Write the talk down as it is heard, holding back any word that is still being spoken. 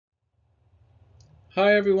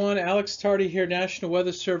Hi everyone, Alex Tardy here, National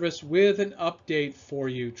Weather Service with an update for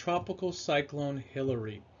you. Tropical Cyclone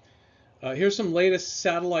Hilary. Here's some latest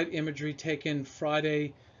satellite imagery taken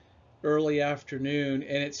Friday early afternoon,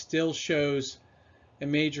 and it still shows a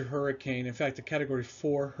major hurricane. In fact, a Category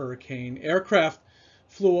 4 hurricane. Aircraft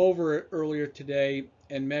flew over it earlier today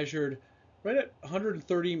and measured right at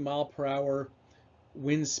 130 mile per hour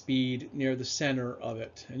wind speed near the center of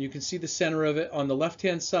it. And you can see the center of it on the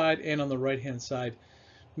left-hand side and on the right-hand side.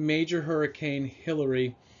 Major Hurricane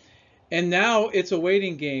Hilary. And now it's a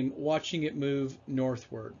waiting game watching it move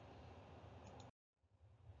northward.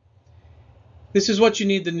 This is what you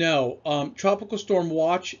need to know. Tropical Storm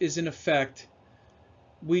Watch is in effect.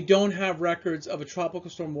 We don't have records of a Tropical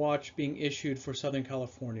Storm Watch being issued for Southern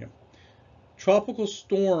California. Tropical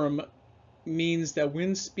Storm means that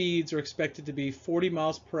wind speeds are expected to be 40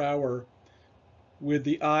 miles per hour with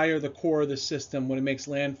the eye or the core of the system when it makes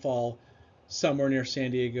landfall somewhere near San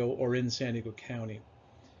Diego or in San Diego County.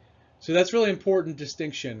 So that's really important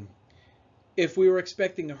distinction. If we were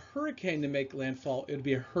expecting a hurricane to make landfall, it would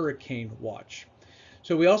be a hurricane watch.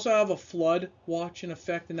 So we also have a flood watch in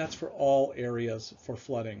effect, and that's for all areas for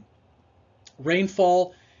flooding.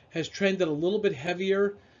 Rainfall has trended a little bit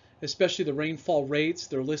heavier, especially the rainfall rates.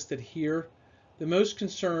 They're listed here. The most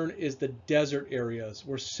concern is the desert areas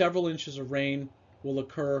where several inches of rain will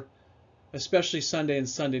occur, especially Sunday and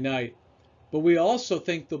Sunday night. But we also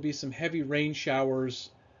think there'll be some heavy rain showers,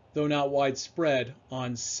 though not widespread,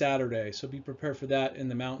 on Saturday. So be prepared for that in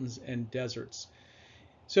the mountains and deserts.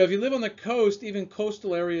 So if you live on the coast, even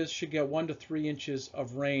coastal areas should get 1 to 3 inches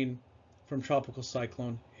of rain from Tropical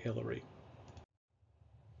Cyclone Hilary.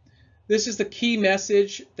 This is the key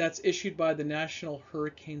message that's issued by the National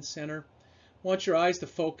Hurricane Center. I want your eyes to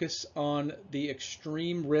focus on the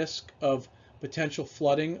extreme risk of potential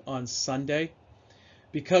flooding on Sunday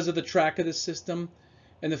because of the track of the system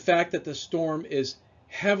and the fact that the storm is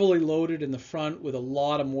heavily loaded in the front with a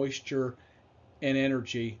lot of moisture and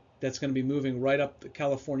energy that's going to be moving right up the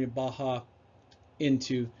California Baja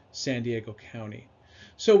into San Diego County.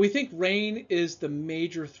 So we think rain is the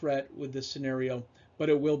major threat with this scenario, but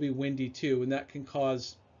it will be windy too, and that can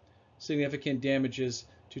cause significant damages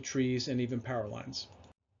to trees and even power lines.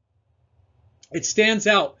 It stands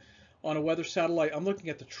out on a weather satellite. I'm looking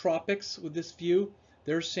at the tropics with this view.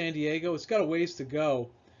 There's San Diego. It's got a ways to go.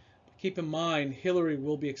 Keep in mind, Hilary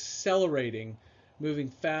will be accelerating, moving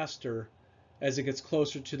faster as it gets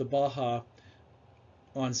closer to the Baja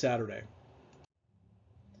on Saturday.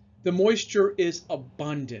 The moisture is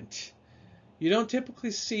abundant. You don't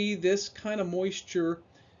typically see this kind of moisture,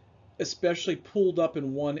 especially pooled up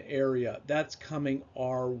in one area. That's coming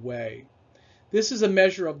our way. This is a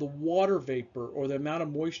measure of the water vapor or the amount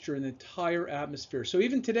of moisture in the entire atmosphere. So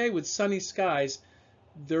even today with sunny skies,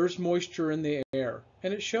 there's moisture in the air,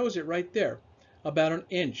 and it shows it right there, about an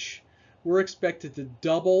inch. We're expected to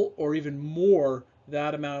double or even more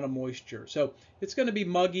that amount of moisture. So it's going to be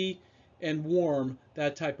muggy and warm,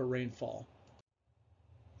 that type of rainfall.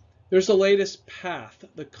 There's the latest path,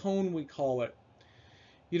 the cone we call it.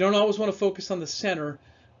 You don't always want to focus on the center,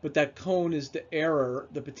 but that cone is the error,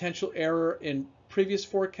 the potential error in previous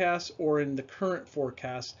forecasts or in the current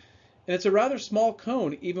forecast. And it's a rather small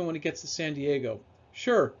cone even when it gets to San Diego.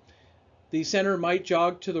 Sure, the center might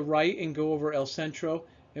jog to the right and go over El Centro.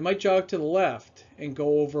 It might jog to the left and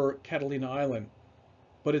go over Catalina Island,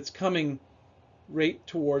 but it's coming right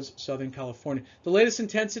towards Southern California. The latest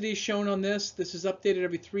intensity is shown on this. This is updated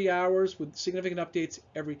every 3 hours with significant updates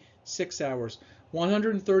every 6 hours.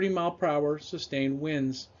 130 mile per hour sustained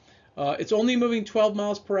winds. It's only moving 12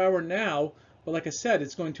 miles per hour now, but like I said,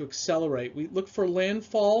 it's going to accelerate. We look for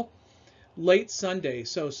landfall late Sunday,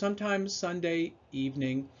 so sometime Sunday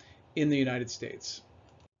evening in the United States.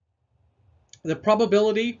 The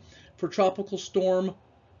probability for tropical storm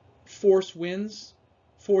force winds,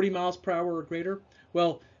 40 miles per hour or greater,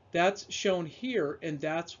 well, that's shown here, and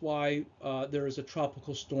that's why there is a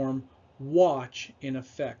tropical storm watch in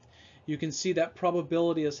effect. You can see that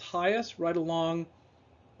probability is highest right along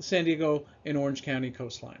the San Diego and Orange County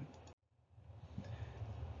coastline.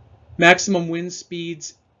 Maximum wind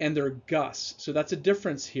speeds and their gusts. So that's a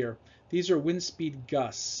difference here. These are wind speed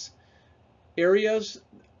gusts. Areas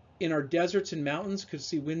in our deserts and mountains could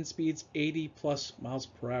see wind speeds 80 plus miles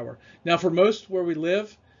per hour. Now for most where we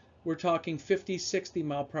live, we're talking 50, 60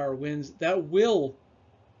 mile per hour winds. That will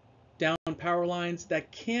down power lines,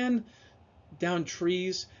 that can down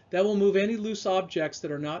trees, that will move any loose objects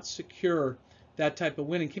that are not secure, that type of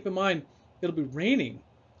wind. And keep in mind, it'll be raining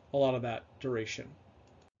a lot of that duration.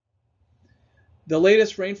 The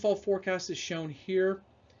latest rainfall forecast is shown here.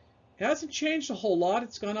 It hasn't changed a whole lot.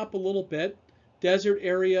 It's gone up a little bit. Desert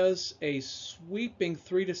areas, a sweeping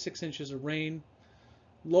 3 to 6 inches of rain.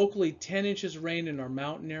 Locally, 10 inches of rain in our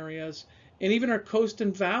mountain areas. And even our coast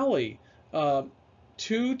and valley,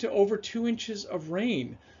 2 to over 2 inches of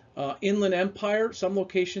rain. Inland Empire, some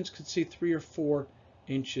locations could see 3 or 4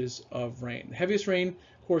 inches of rain. The heaviest rain,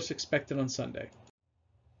 of course, expected on Sunday.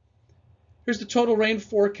 Here's the total rain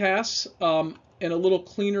forecast in a little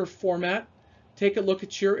cleaner format. Take a look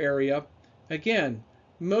at your area. Again,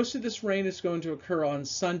 most of this rain is going to occur on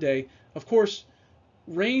Sunday. Of course,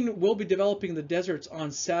 rain will be developing in the deserts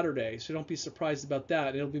on Saturday, so don't be surprised about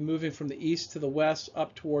that. It'll be moving from the east to the west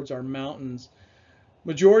up towards our mountains.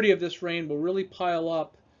 Majority of this rain will really pile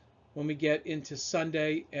up when we get into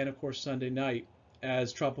Sunday and, of course, Sunday night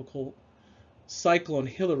as tropical Cyclone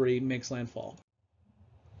Hilary makes landfall.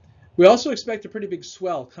 We also expect a pretty big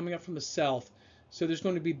swell coming up from the south. So there's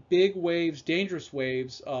going to be big waves, dangerous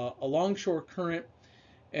waves, a longshore current,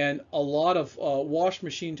 and a lot of wash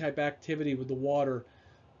machine type activity with the water,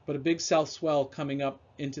 but a big south swell coming up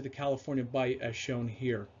into the California Bight as shown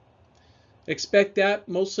here. Expect that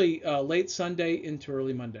mostly late Sunday into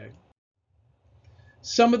early Monday.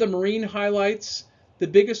 Some of the marine highlights: the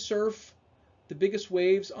biggest surf, the biggest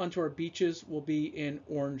waves onto our beaches will be in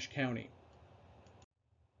Orange County.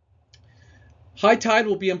 High tide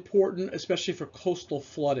will be important, especially for coastal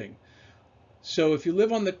flooding. So if you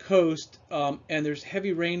live on the coast and there's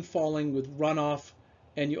heavy rain falling with runoff,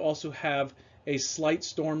 and you also have a slight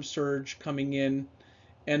storm surge coming in,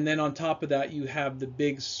 and then on top of that you have the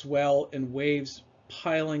big swell and waves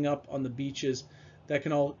piling up on the beaches, that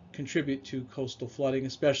can all contribute to coastal flooding,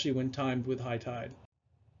 especially when timed with high tide.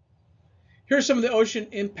 Here are some of the ocean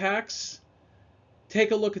impacts.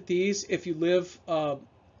 Take a look at these. If you live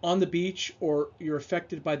on the beach or you're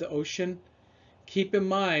affected by the ocean, keep in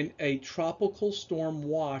mind a tropical storm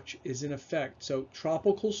watch is in effect. So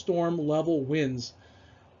tropical storm level winds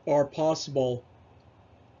are possible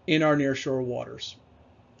in our nearshore waters.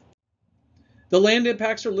 The land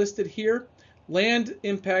impacts are listed here. Land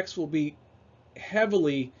impacts will be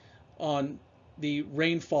heavily on the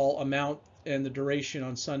rainfall amount and the duration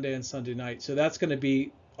on Sunday and Sunday night. So that's going to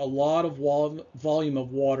be a lot of volume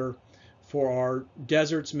of water for our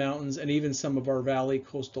deserts, mountains, and even some of our valley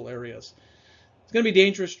coastal areas. It's going to be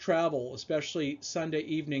dangerous travel, especially Sunday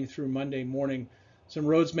evening through Monday morning. Some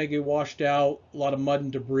roads may get washed out, a lot of mud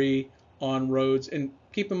and debris on roads. And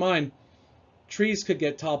keep in mind, trees could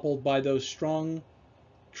get toppled by those strong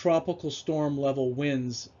tropical storm level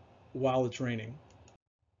winds while it's raining.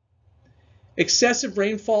 Excessive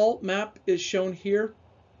rainfall map is shown here.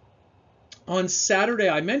 On Saturday,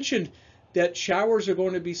 I mentioned that showers are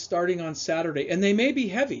going to be starting on Saturday, and they may be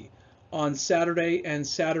heavy on Saturday and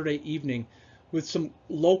Saturday evening with some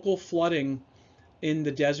local flooding in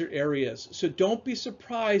the desert areas. So don't be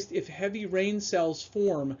surprised if heavy rain cells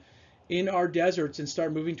form in our deserts and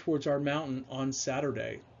start moving towards our mountain on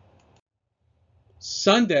Saturday.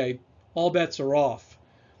 Sunday, all bets are off.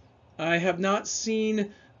 I have not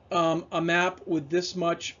seen a map with this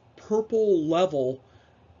much purple level,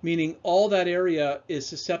 meaning all that area is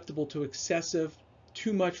susceptible to excessive,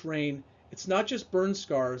 too much rain. It's not just burn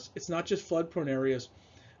scars, it's not just flood-prone areas,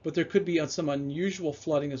 but there could be some unusual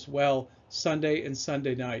flooding as well Sunday and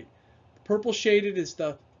Sunday night. Purple shaded is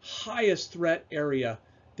the highest threat area,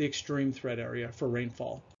 the extreme threat area for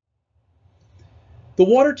rainfall. The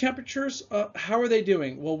water temperatures, how are they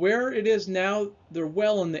doing? Well, where it is now, they're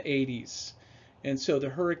well in the 80s. And so the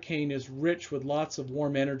hurricane is rich with lots of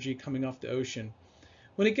warm energy coming off the ocean.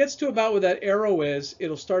 When it gets to about where that arrow is,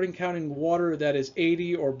 it'll start encountering water that is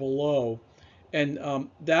 80 or below. And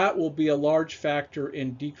that will be a large factor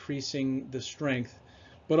in decreasing the strength.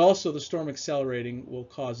 But also the storm accelerating will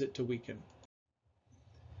cause it to weaken.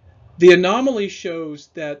 The anomaly shows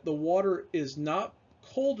that the water is not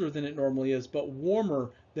colder than it normally is, but warmer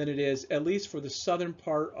than it is, at least for the southern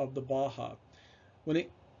part of the Baja. When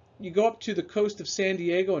you go up to the coast of San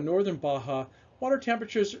Diego and northern Baja, water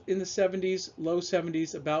temperatures in the 70s, low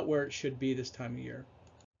 70s, about where it should be this time of year.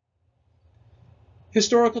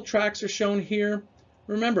 Historical tracks are shown here.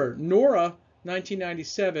 Remember, Nora,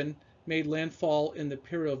 1997, made landfall in the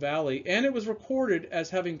Imperial Valley, and it was recorded as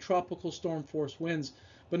having tropical storm force winds,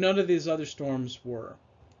 but none of these other storms were.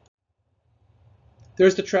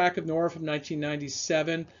 There's the track of Nora from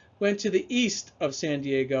 1997, went to the east of San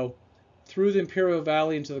Diego, through the Imperial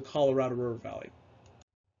Valley into the Colorado River Valley.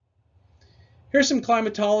 Here's some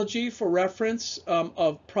climatology for reference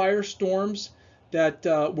of prior storms that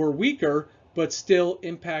were weaker but still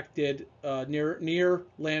impacted near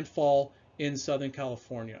landfall in Southern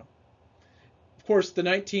California. Of course, the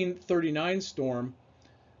 1939 storm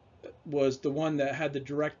was the one that had the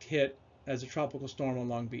direct hit as a tropical storm on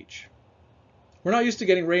Long Beach. We're not used to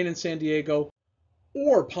getting rain in San Diego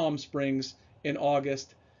or Palm Springs in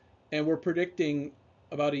August, and we're predicting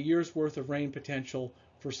about a year's worth of rain potential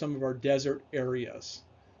for some of our desert areas.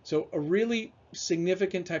 So a really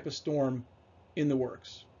significant type of storm in the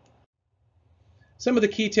works. Some of the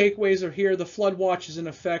key takeaways are here. The flood watch is in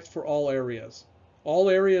effect for all areas. All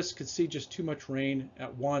areas could see just too much rain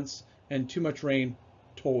at once and too much rain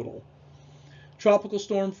total. Tropical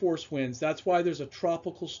storm force winds. That's why there's a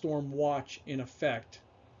tropical storm watch in effect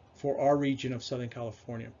for our region of Southern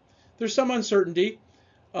California. There's some uncertainty,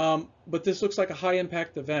 but this looks like a high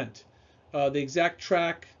impact event. The exact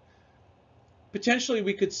track, potentially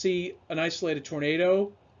we could see an isolated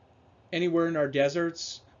tornado anywhere in our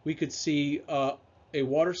deserts. We could see a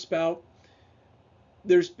water spout.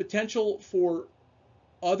 There's potential for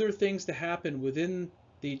other things to happen within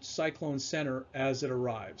the cyclone center as it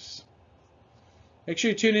arrives. Make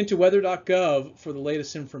sure you tune into weather.gov for the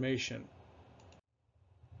latest information.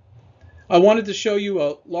 I wanted to show you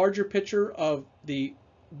a larger picture of the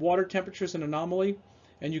water temperatures and anomaly,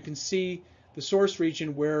 and you can see the source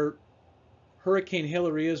region where Hurricane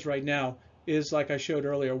Hilary is right now is, like I showed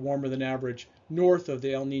earlier, warmer than average north of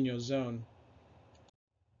the El Nino zone.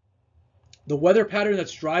 The weather pattern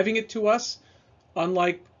that's driving it to us,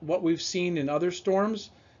 unlike what we've seen in other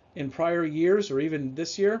storms in prior years or even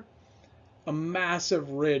this year, a massive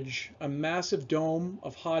ridge, a massive dome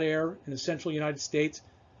of hot air in the central United States.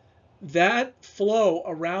 That flow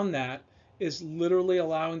around that is literally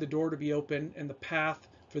allowing the door to be open and the path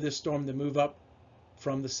for this storm to move up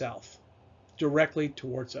from the south directly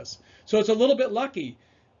towards us. So it's a little bit lucky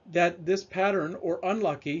that this pattern, or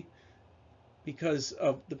unlucky because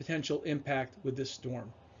of the potential impact with this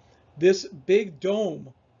storm. This big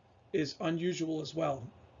dome is unusual as well.